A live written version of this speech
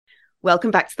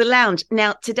Welcome back to the lounge.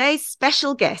 Now, today's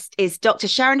special guest is Dr.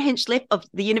 Sharron Hinchliff of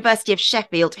the University of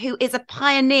Sheffield, who is a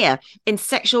pioneer in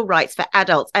sexual rights for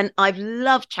adults. And I've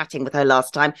loved chatting with her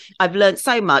last time. I've learned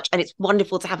so much, and it's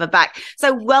wonderful to have her back.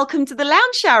 So welcome to the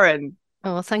lounge, Sharron.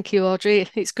 Oh, thank you, Audrey.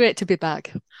 It's great to be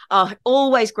back. Oh,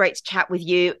 always great to chat with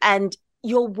you. And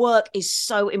your work is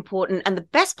so important. And the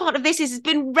best part of this is it's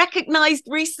been recognised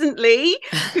recently.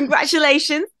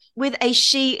 Congratulations. With a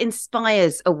She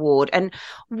Inspires Award. And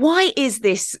why is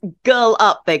this Girl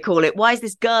Up, they call it? Why is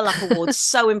this Girl Up Award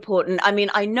so important? I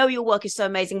mean, I know your work is so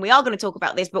amazing. We are going to talk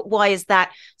about this, but why is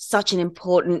that such an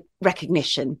important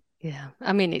recognition? Yeah,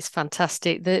 I mean, it's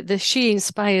fantastic. The She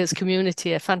Inspires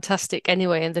community are fantastic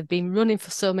anyway, and they've been running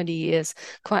for so many years,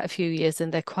 quite a few years,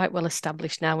 and they're quite well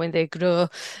established now and they grow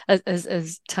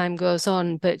as time goes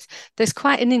on. But there's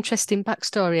quite an interesting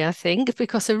backstory, I think,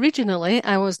 because originally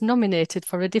I was nominated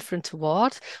for a different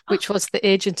award, which was the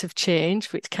Agent of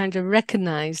Change, which kind of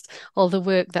recognised all the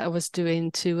work that I was doing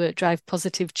to drive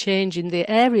positive change in the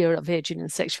area of ageing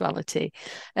and sexuality.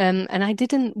 And I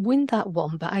didn't win that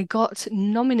one, but I got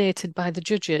nominated by the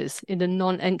judges in a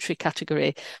non-entry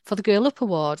category for the Girl Up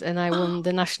Award, and I won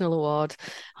the national award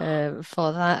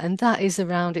for that. And that is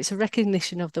it's a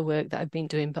recognition of the work that I've been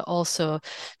doing, but also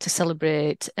to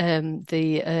celebrate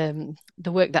the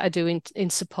work that I do in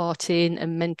supporting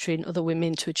and mentoring other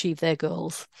women to achieve their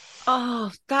goals. Oh,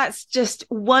 that's just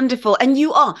wonderful. And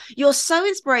you're so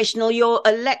inspirational. You're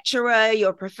a lecturer, you're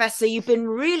a professor. You've been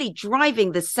really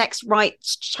driving the Sex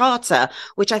Rights Charter,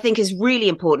 which I think is really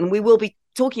important. We will be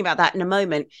talking about that in a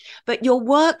moment. But your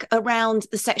work around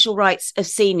the sexual rights of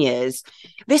seniors,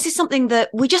 this is something that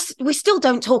we still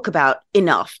don't talk about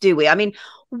enough, do we? I mean,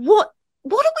 what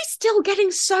are we still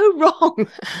getting so wrong?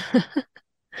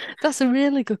 That's a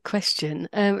really good question.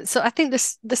 So I think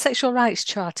the Sexual Rights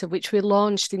Charter, which we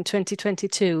launched in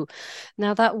 2022,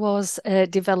 now that was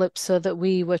developed so that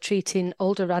we were treating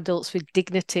older adults with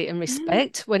dignity and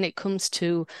respect when it comes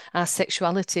to our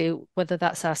sexuality, whether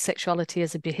that's our sexuality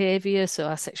as a behaviour, so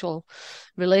our sexual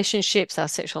relationships, our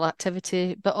sexual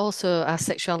activity, but also our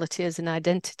sexuality as an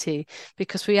identity,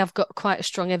 because we have got quite a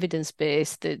strong evidence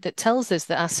base that tells us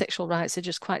that our sexual rights are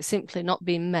just quite simply not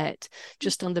being met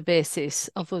just on the basis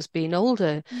of us being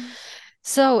older.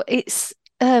 So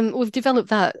we've developed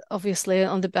that obviously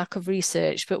on the back of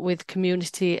research, but with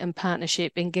community and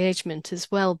partnership engagement as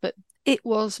well. But it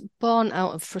was born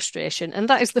out of frustration. And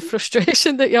that is the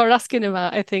frustration that you're asking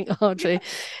about, I think, Audrey,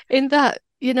 in that,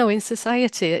 in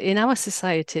society, in our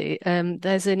society,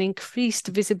 there's an increased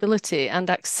visibility and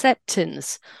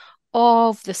acceptance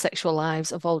of the sexual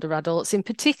lives of older adults, in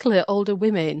particular older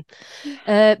women.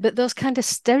 But those kind of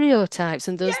stereotypes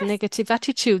and those negative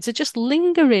attitudes are just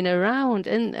lingering around,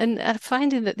 and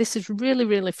finding that this is really,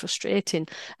 really frustrating.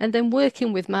 And then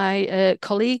working with my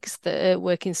colleagues that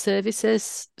work in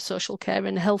services, social care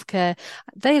and healthcare,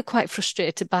 they are quite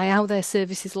frustrated by how their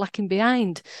service is lacking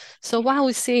behind. So while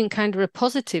we're seeing kind of a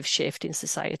positive shift in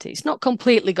society, it's not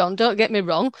completely gone, don't get me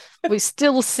wrong. We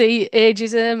still see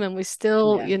ageism, and we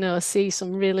still, see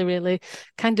some really, really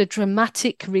kind of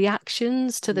dramatic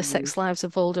reactions to the sex lives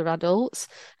of older adults.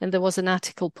 And there was an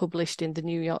article published in the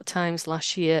New York Times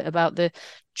last year about the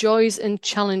joys and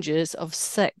challenges of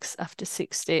sex after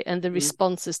 60, and the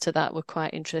responses to that were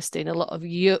quite interesting. A lot of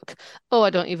yuck, oh, I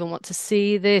don't even want to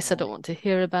see this, I don't want to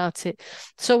hear about it.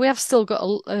 So we have still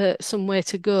got some way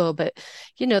to go, but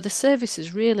the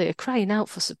services really are crying out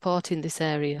for support in this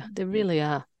area. They really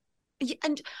are.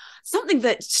 And something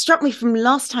that struck me from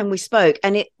last time we spoke,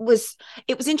 and it was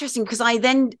interesting because I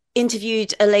then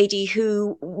interviewed a lady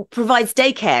who provides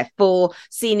daycare for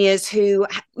seniors who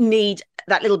need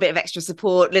that little bit of extra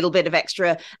support, little bit of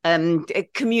extra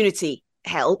community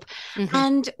help.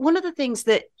 And one of the things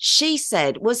that she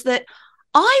said was that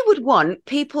I would want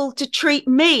people to treat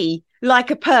me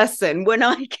like a person when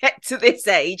I get to this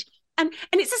age. And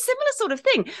it's a similar sort of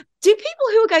thing. Do people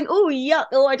who are going, oh, yuck,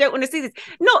 oh, I don't want to see this,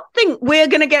 not think we're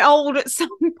going to get old at some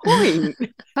point?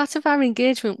 Part of our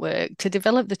engagement work to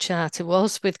develop the charter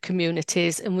was with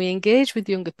communities, and we engaged with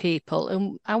younger people,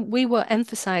 and we were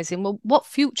emphasising, well, what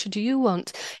future do you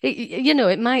want?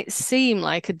 It might seem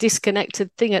like a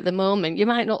disconnected thing at the moment. You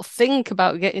might not think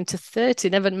about getting to 30,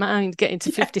 never mind getting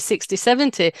to 50, 60,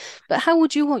 70, but how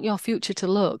would you want your future to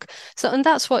look? So, and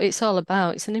that's what it's all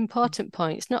about. It's an important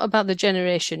point. It's not about the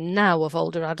generation now of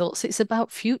older adults. It's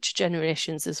about future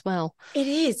generations as well. It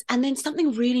is. And then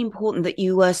something really important that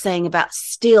you were saying about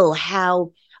still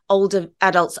how older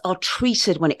adults are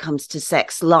treated when it comes to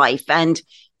sex life and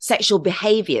sexual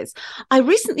behaviors. I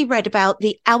recently read about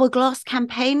the Hourglass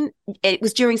campaign. It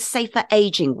was during Safer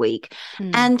Aging Week.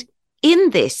 And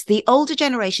in this, the older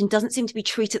generation doesn't seem to be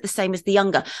treated the same as the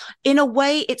younger. In a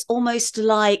way, it's almost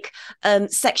like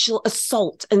sexual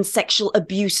assault and sexual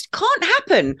abuse can't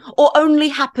happen, or only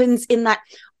happens in that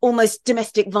almost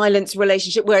domestic violence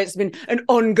relationship where it's been an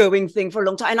ongoing thing for a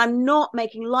long time. And I'm not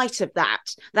making light of that.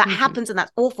 That happens, and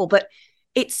that's awful, but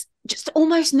it's just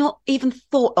almost not even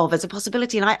thought of as a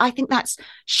possibility. And I think that's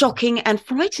shocking and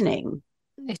frightening.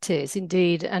 It is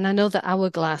indeed. And I know that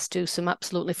Hourglass do some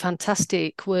absolutely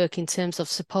fantastic work in terms of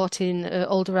supporting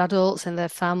older adults and their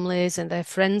families and their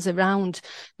friends around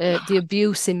the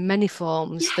abuse in many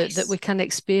forms that we can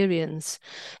experience.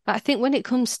 But I think when it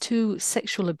comes to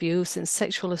sexual abuse and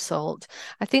sexual assault,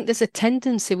 I think there's a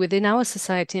tendency within our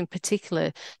society in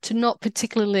particular to not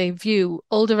particularly view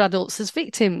older adults as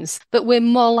victims, but we're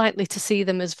more likely to see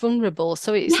them as vulnerable.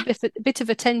 So it's a bit of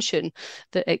a tension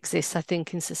that exists, I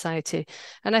think, in society.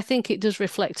 And I think it does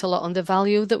reflect a lot on the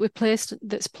value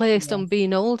that's placed on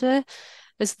being older,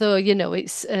 as though, you know,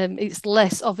 it's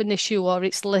less of an issue, or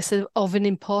it's less of an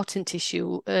important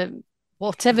issue,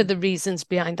 whatever the reasons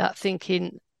behind that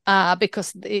thinking are,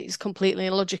 because it's completely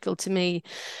illogical to me.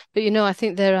 But, you know, I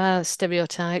think there are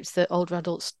stereotypes that older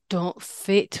adults don't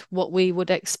fit what we would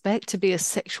expect to be a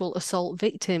sexual assault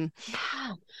victim.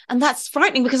 Yeah. And that's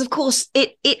frightening, because, of course,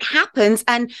 it happens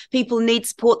and people need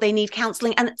support, they need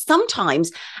counselling. And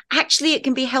sometimes actually it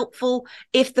can be helpful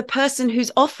if the person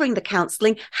who's offering the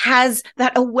counselling has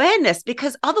that awareness,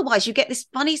 because otherwise you get this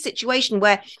funny situation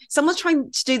where someone's trying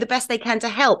to do the best they can to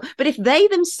help. But if they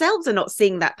themselves are not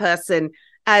seeing that person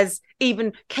as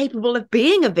even capable of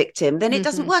being a victim, then it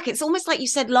doesn't work. It's almost like you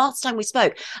said last time we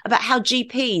spoke about how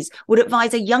GPs would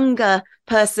advise a younger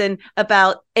person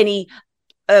about any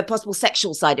possible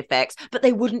sexual side effects, but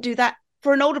they wouldn't do that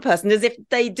for an older person, as if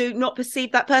they do not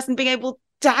perceive that person being able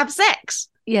to have sex.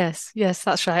 Yes,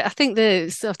 that's right. I think the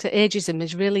sort of ageism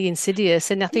is really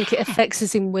insidious, and I think it affects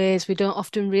us in ways we don't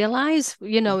often realise,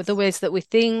 you know, the ways that we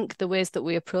think, the ways that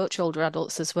we approach older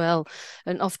adults as well.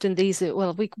 And often these are,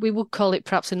 well, we would call it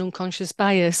perhaps an unconscious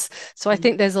bias. So I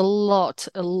think there's a lot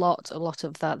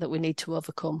of that we need to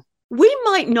overcome. We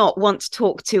might not want to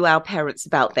talk to our parents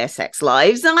about their sex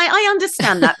lives. And I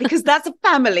understand that, because that's a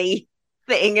family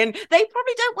thing and they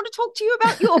probably don't want to talk to you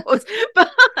about yours.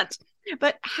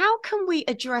 But how can we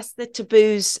address the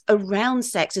taboos around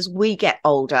sex as we get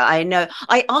older? I know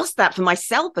I ask that for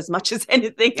myself as much as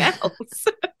anything else.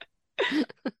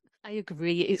 I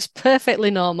agree. It's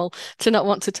perfectly normal to not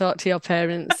want to talk to your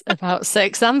parents about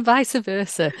sex, and vice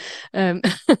versa. But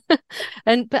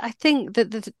I think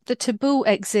that the taboo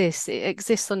exists. It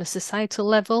exists on a societal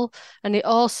level, and it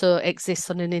also exists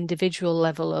on an individual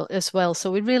level as well.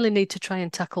 So we really need to try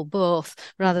and tackle both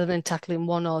rather than tackling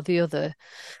one or the other.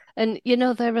 And, you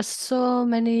know, there are so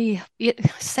many.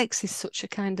 Sex is such a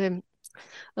kind of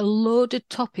a loaded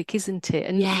topic, isn't it?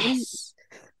 And yes.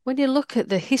 When you look at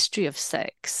the history of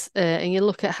sex and you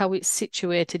look at how it's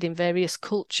situated in various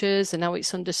cultures and how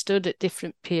it's understood at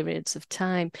different periods of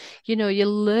time, you know, you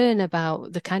learn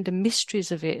about the kind of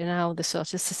mysteries of it and how the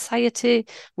sort of society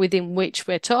within which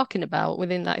we're talking about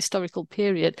within that historical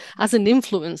period has an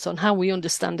influence on how we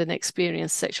understand and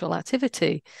experience sexual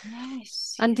activity. Yes.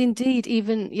 And indeed,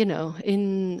 even, you know,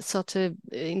 in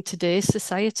today's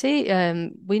society,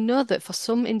 we know that for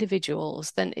some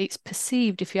individuals, then it's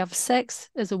perceived, if you have sex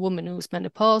as a woman who's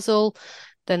menopausal,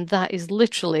 then that is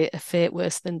literally a fate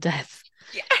worse than death.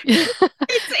 Yeah.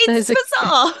 It's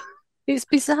bizarre. It's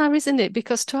bizarre, isn't it?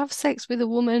 Because to have sex with a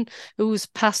woman who's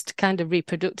past kind of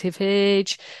reproductive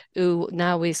age, who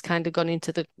now is kind of gone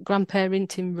into the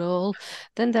grandparenting role,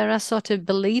 then there are sort of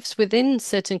beliefs within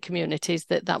certain communities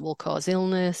that will cause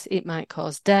illness, it might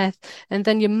cause death, and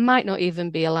then you might not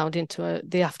even be allowed into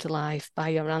the afterlife by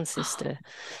your ancestor.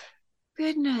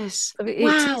 Goodness. So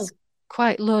wow. It's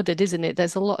quite loaded, isn't it?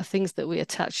 There's a lot of things that we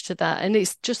attach to that, and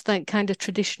it's just like kind of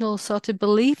traditional sort of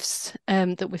beliefs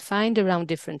that we find around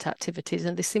different activities,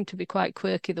 and they seem to be quite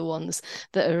quirky, the ones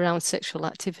that are around sexual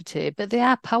activity, but they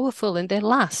are powerful and they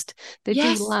last. They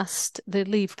do last. They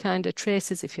leave kind of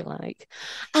traces, if you like,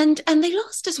 and they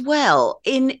last as well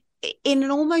in an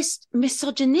almost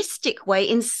misogynistic way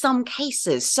in some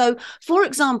cases. So, for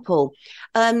example,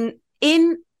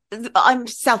 I'm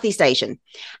Southeast Asian,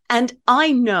 and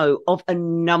I know of a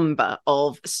number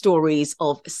of stories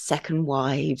of second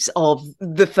wives, of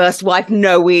the first wife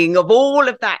knowing, of all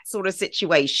of that sort of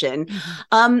situation.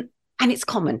 And it's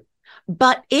common.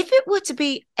 But if it were to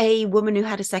be a woman who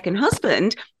had a second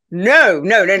husband, no,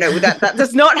 that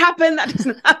does not happen. That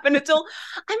doesn't happen at all.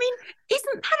 I mean,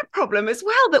 isn't that a problem as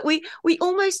well, that we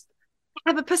almost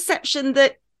have a perception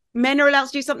that men are allowed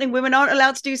to do something, women aren't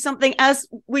allowed to do something as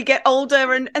we get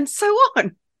older, and so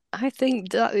on? I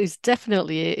think that is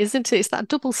definitely it, isn't it? It's that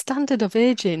double standard of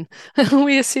aging.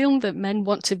 We assume that men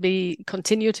want to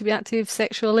continue to be active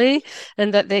sexually,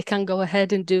 and that they can go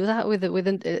ahead and do that with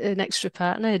an extra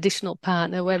partner, additional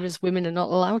partner, whereas women are not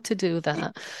allowed to do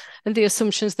that. And the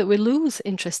assumptions that we lose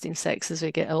interest in sex as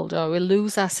we get older, or we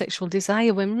lose our sexual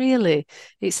desire, when really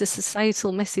it's a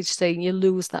societal message saying you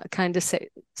lose that kind of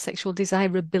sexual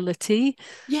desirability.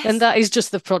 And Yes. that is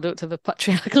just the product of a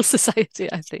patriarchal society,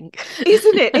 I think.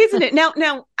 Isn't it? Isn't it?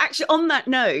 Now, actually, on that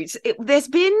note, there's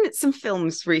been some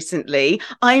films recently.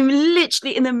 I'm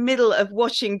literally in the middle of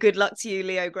watching Good Luck to You,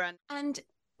 Leo Grande. And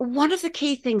one of the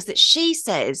key things that she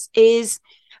says is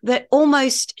that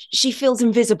almost she feels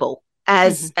invisible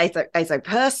as a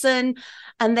person.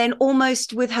 And then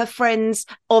almost with her friends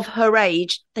of her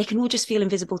age, they can all just feel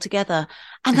invisible together.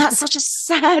 And that's such a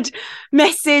sad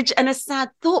message and a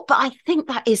sad thought. But I think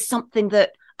that is something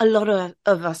that a lot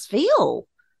of us feel.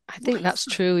 I think that's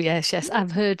true. Yes, yes.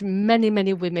 I've heard many,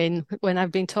 many women when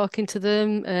I've been talking to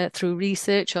them through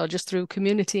research or just through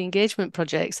community engagement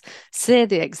projects say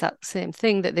the exact same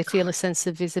thing, that they feel a sense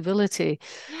of visibility.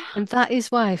 Yeah. And that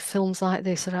is why films like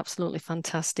this are absolutely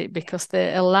fantastic, because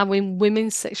they're allowing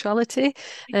women's sexuality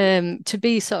to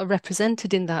be sort of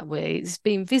represented in that way. It's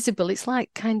being visible. It's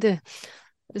like kind of,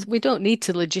 we don't need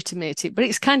to legitimate it, but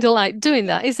it's kind of like doing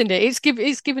that, isn't it? It's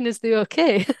giving us the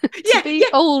okay to be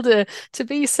older, to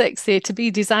be sexy, to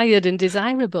be desired and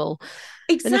desirable.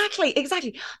 Exactly.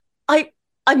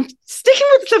 I'm sticking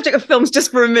with the subject of films just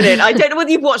for a minute. I don't know whether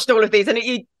you've watched all of these, and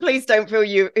you please don't feel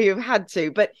you've had to,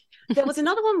 but there was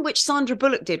another one which Sandra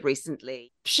Bullock did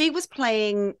recently. She was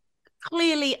playing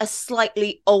clearly a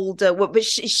slightly older, but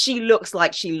she looks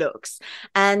like she looks,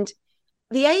 and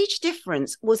the age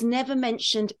difference was never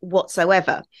mentioned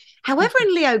whatsoever. However,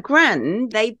 in Leo Grande,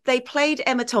 they played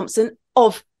Emma Thompson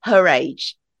of her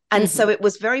age. And so it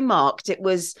was very marked. It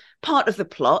was part of the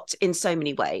plot in so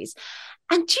many ways.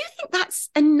 And do you think that's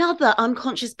another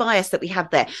unconscious bias that we have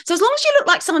there? So as long as you look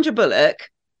like Sandra Bullock,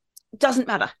 doesn't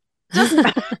matter. Doesn't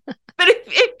matter. But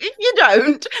if you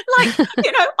don't, like,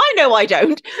 I know I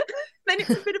don't, then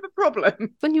it's a bit of a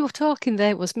problem. When you were talking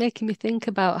there, it was making me think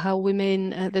about how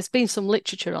women, there's been some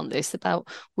literature on this about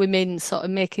women sort of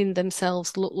making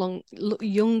themselves look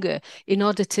younger in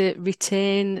order to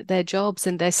retain their jobs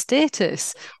and their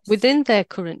status within their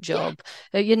current job.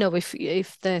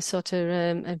 If they're sort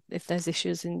of, if there's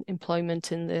issues in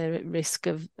employment and they're at risk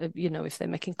of, if they're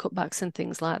making cutbacks and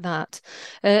things like that,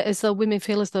 as though women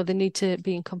feel as though they need to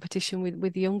be in competition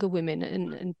with younger women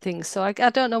and things. So I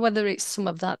don't know whether it's some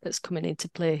of that that's coming into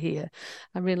play here.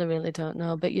 I really, really don't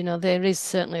know. But, there is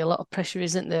certainly a lot of pressure,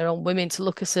 isn't there, on women to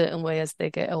look a certain way as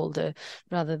they get older,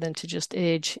 rather than to just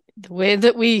age the way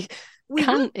that we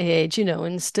can age,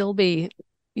 and still be,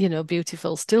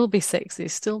 beautiful, still be sexy,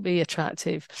 still be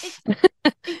attractive.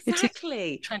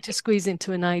 Exactly. Trying to squeeze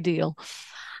into an ideal.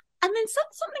 And then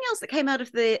something else that came out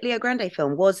of the Leo Grande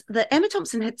film was that Emma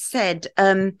Thompson had said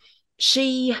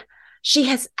she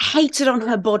has hated on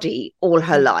her body all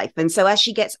her life. And so as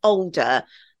she gets older,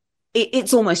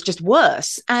 it's almost just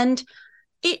worse. And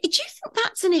do you think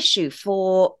that's an issue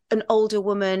for an older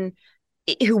woman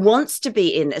who wants to be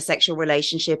in a sexual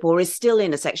relationship or is still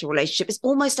in a sexual relationship? It's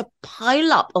almost a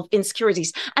pile up of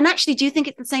insecurities. And actually, do you think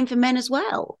it's the same for men as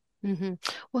well?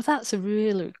 Well, that's a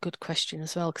really good question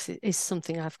as well, because it is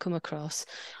something I've come across,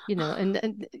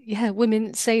 and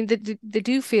women saying that they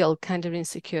do feel kind of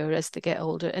insecure as they get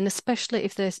older, and especially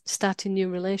if they're starting new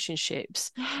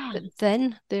relationships, but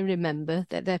then they remember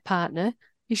that their partner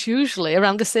is usually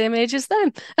around the same age as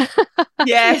them.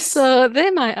 Yes. So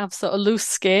they might have sort of loose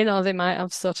skin, or they might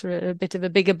have sort of a bit of a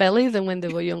bigger belly than when they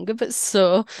were younger, but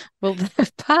so will their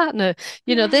partner.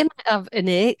 They might have an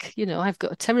ache. I've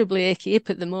got a terribly achy hip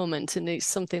at the moment, and it's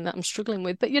something that I'm struggling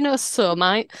with, but so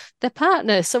might their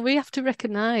partner. So we have to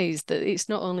recognise that it's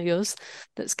not only us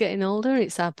that's getting older,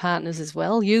 it's our partners as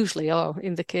well, usually, or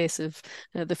in the case of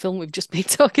the film we've just been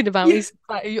talking about, he's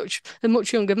quite a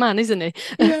much younger man, isn't he?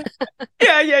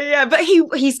 Yeah. But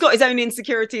he's got his own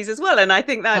insecurities as well, and I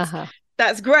think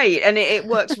that's great, and it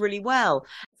works really well.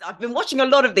 I've been watching a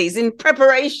lot of these in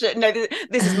preparation. No,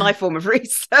 this is my form of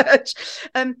research.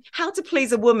 How to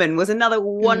Please a Woman was another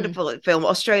wonderful film,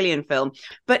 Australian film.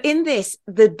 But in this,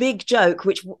 the big joke,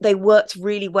 which they worked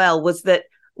really well, was that,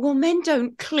 well, men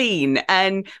don't clean,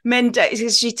 and men don't.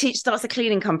 She starts a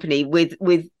cleaning company with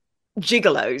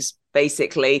gigolos,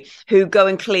 basically, who go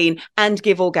and clean and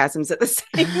give orgasms at the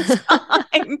same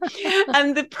time.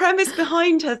 And the premise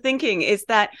behind her thinking is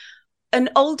that an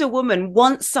older woman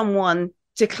wants someone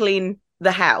to clean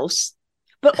the house,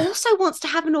 but also wants to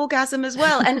have an orgasm as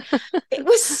well. And it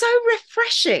was so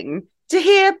refreshing to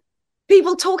hear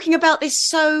people talking about this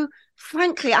so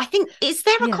frankly. I think, is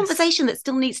there a Yes. conversation that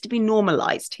still needs to be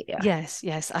normalised here?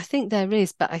 Yes, I think there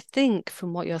is, but I think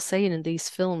from what you're saying in these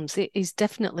films, it is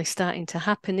definitely starting to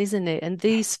happen, isn't it? And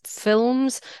these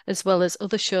films, as well as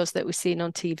other shows that we've seen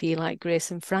on TV like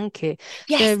Grace and Frankie,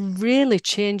 they're Yes. really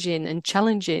changing and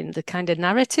challenging the kind of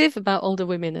narrative about older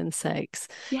women and sex,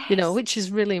 Yes. which is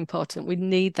really important. We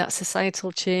need that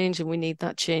societal change, and we need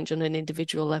that change on an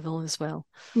individual level as well.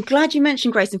 I'm glad you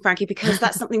mentioned Grace and Frankie, because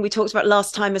that's something we talked about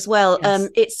last time as well.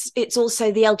 Yes. It's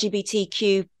also the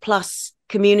LGBTQ plus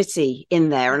community in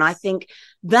there. And I think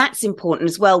that's important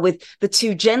as well, with the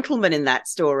two gentlemen in that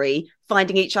story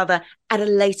finding each other at a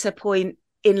later point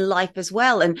in life as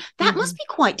well. And that must be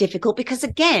quite difficult, because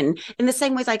again, in the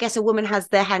same ways, I guess a woman has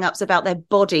their hang-ups about their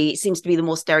body, it seems to be the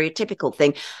more stereotypical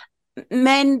thing.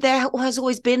 Men, there has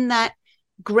always been that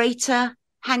greater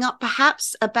hang-up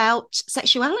perhaps about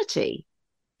sexuality.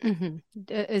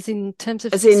 As in terms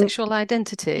of sexual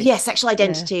identity. Yes, sexual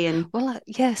identity. And well,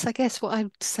 yes, I guess what I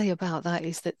would say about that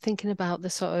is that thinking about the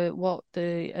sort of what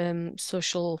the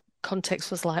social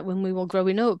context was like when we were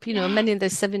growing up, many in their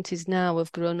 70s now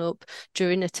have grown up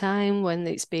during a time when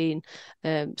it's been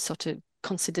sort of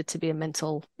considered to be a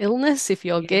mental illness if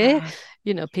you're gay.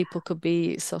 People could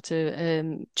be sort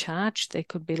of charged, they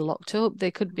could be locked up,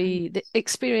 they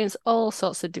experience all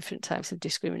sorts of different types of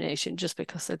discrimination just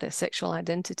because of their sexual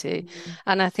identity.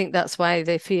 And I think that's why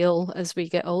they feel, as we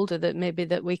get older, that maybe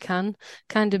that we can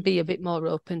kind of be a bit more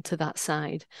open to that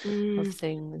side of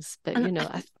things. But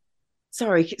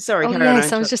Sorry, oh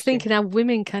yes, I was just thinking how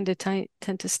women kind of tend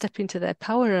to step into their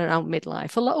power around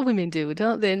midlife. A lot of women do,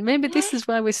 don't they? And maybe this is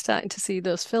why we're starting to see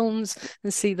those films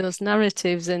and see those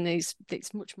narratives, and it's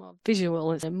much more visual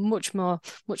and much more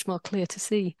clear to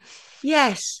see.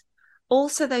 Yes.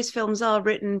 Also, those films are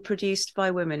written, produced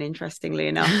by women, interestingly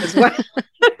enough, as well.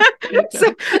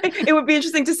 So it would be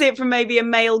interesting to see it from maybe a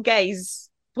male gaze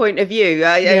point of view.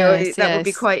 That would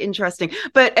be quite interesting.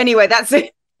 But anyway, that's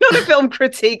it. Not a film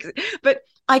critique, but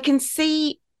I can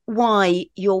see why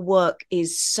your work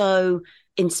is so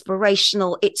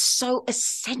inspirational. It's so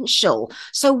essential.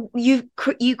 So you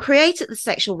created the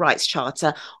Sexual Rights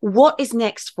Charter. What is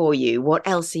next for you? What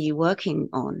else are you working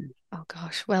on? Oh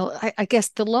gosh, well, I guess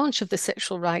the launch of the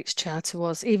Sexual Rights Charter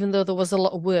was, even though there was a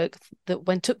lot of work that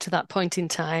went up to that point in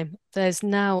time, there's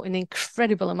now an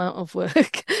incredible amount of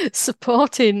work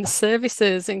supporting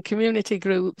services and community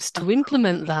groups to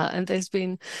implement that. And there's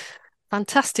been a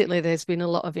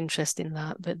lot of interest in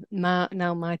that, but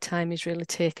now my time is really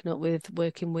taken up with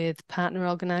working with partner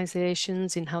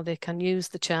organisations in how they can use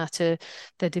the charter.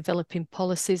 They're developing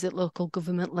policies at local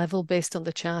government level based on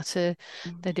the charter.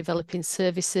 They're developing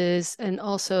services and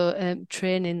also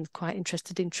training, quite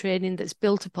interested in training that's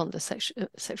built upon the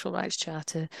Sexual Rights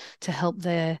Charter to help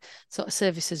their sort of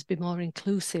services be more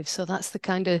inclusive. So that's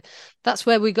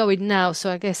where we're going now.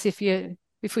 So I guess if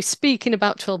we speak in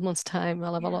about 12 months' time,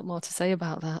 I'll have a lot more to say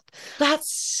about that.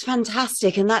 That's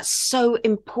fantastic. And that's so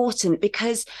important,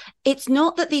 because it's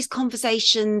not that these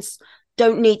conversations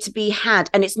don't need to be had,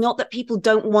 and it's not that people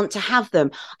don't want to have them.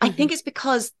 I think it's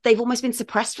because they've almost been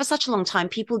suppressed for such a long time.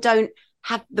 People don't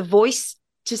have the voice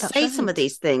to say some of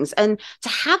these things. And to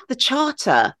have the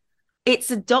charter,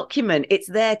 it's a document, it's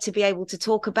there to be able to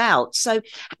talk about. So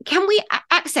can we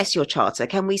access your charter?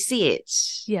 Can we see it?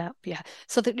 Yeah.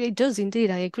 So that it does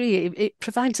indeed, I agree. It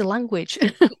provides a language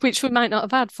which we might not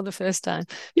have had for the first time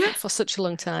for such a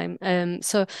long time.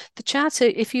 So the charter,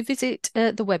 if you visit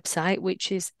the website,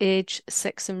 which is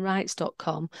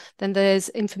agesexandrights.com, then there's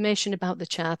information about the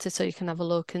charter, so you can have a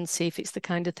look and see if it's the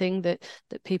kind of thing that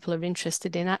people are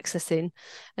interested in accessing.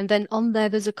 And then on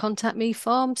there's a contact me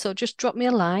form, so just drop me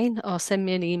a line or send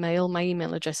me an email. My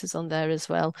email address is on there as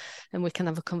well, and we can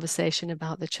have a conversation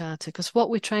about the charter. Because what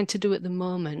we're trying to do at the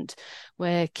moment,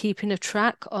 we're keeping a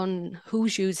track on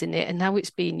who's using it and how it's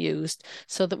being used,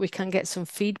 so that we can get some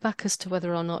feedback as to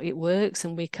whether or not it works,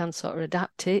 and we can sort of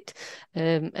adapt it,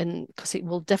 and because it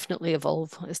will definitely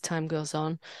evolve as time goes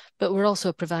on. But we're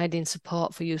also providing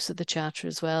support for use of the charter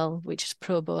as well, which is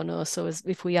pro bono. So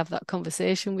if we have that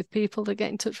conversation with people that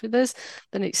get in touch with us,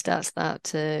 then it starts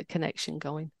that connection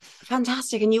going.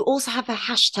 Fantastic. And you also have a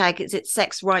hashtag, is it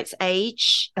Sex Rights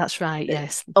Age? That's right,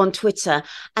 yes. On Twitter.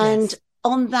 And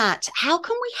on that, how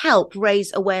can we help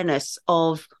raise awareness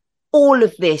of all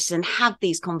of this and have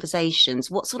these conversations?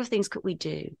 What sort of things could we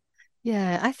do?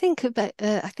 Yeah, I think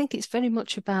it's very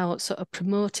much about sort of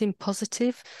promoting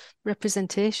positive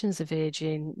representations of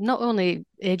aging, not only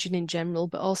aging in general,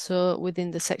 but also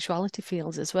within the sexuality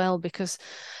fields as well, because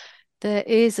There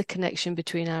is a connection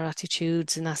between our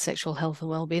attitudes and our sexual health and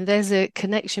well-being. There's a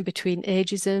connection between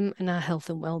ageism and our health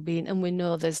and well-being. And we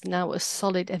know there's now a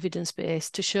solid evidence base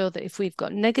to show that if we've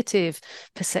got negative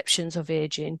perceptions of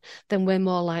aging, then we're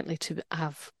more likely to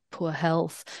have poor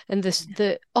health. And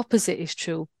the opposite is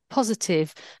true.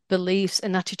 Positive beliefs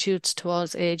and attitudes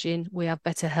towards aging, we have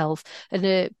better health.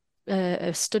 And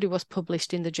a study was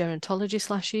published in the Gerontologist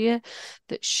last year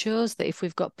that shows that if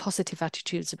we've got positive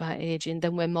attitudes about aging,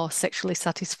 then we're more sexually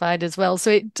satisfied as well.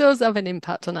 So it does have an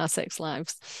impact on our sex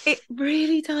lives. It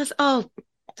really does. Oh,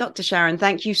 Dr. Sharron,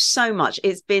 thank you so much.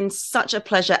 It's been such a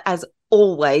pleasure as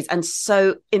always and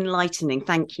so enlightening.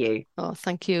 Thank you. Oh,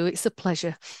 thank you. It's a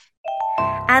pleasure.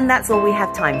 And that's all we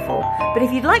have time for. But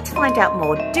if you'd like to find out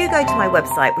more, do go to my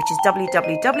website, which is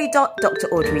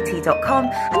www.draudreyt.com,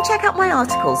 and check out my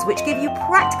articles, which give you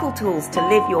practical tools to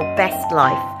live your best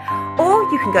life. Or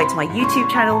you can go to my YouTube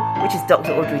channel, which is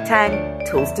Dr. Audrey Tang,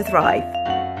 Tools to Thrive.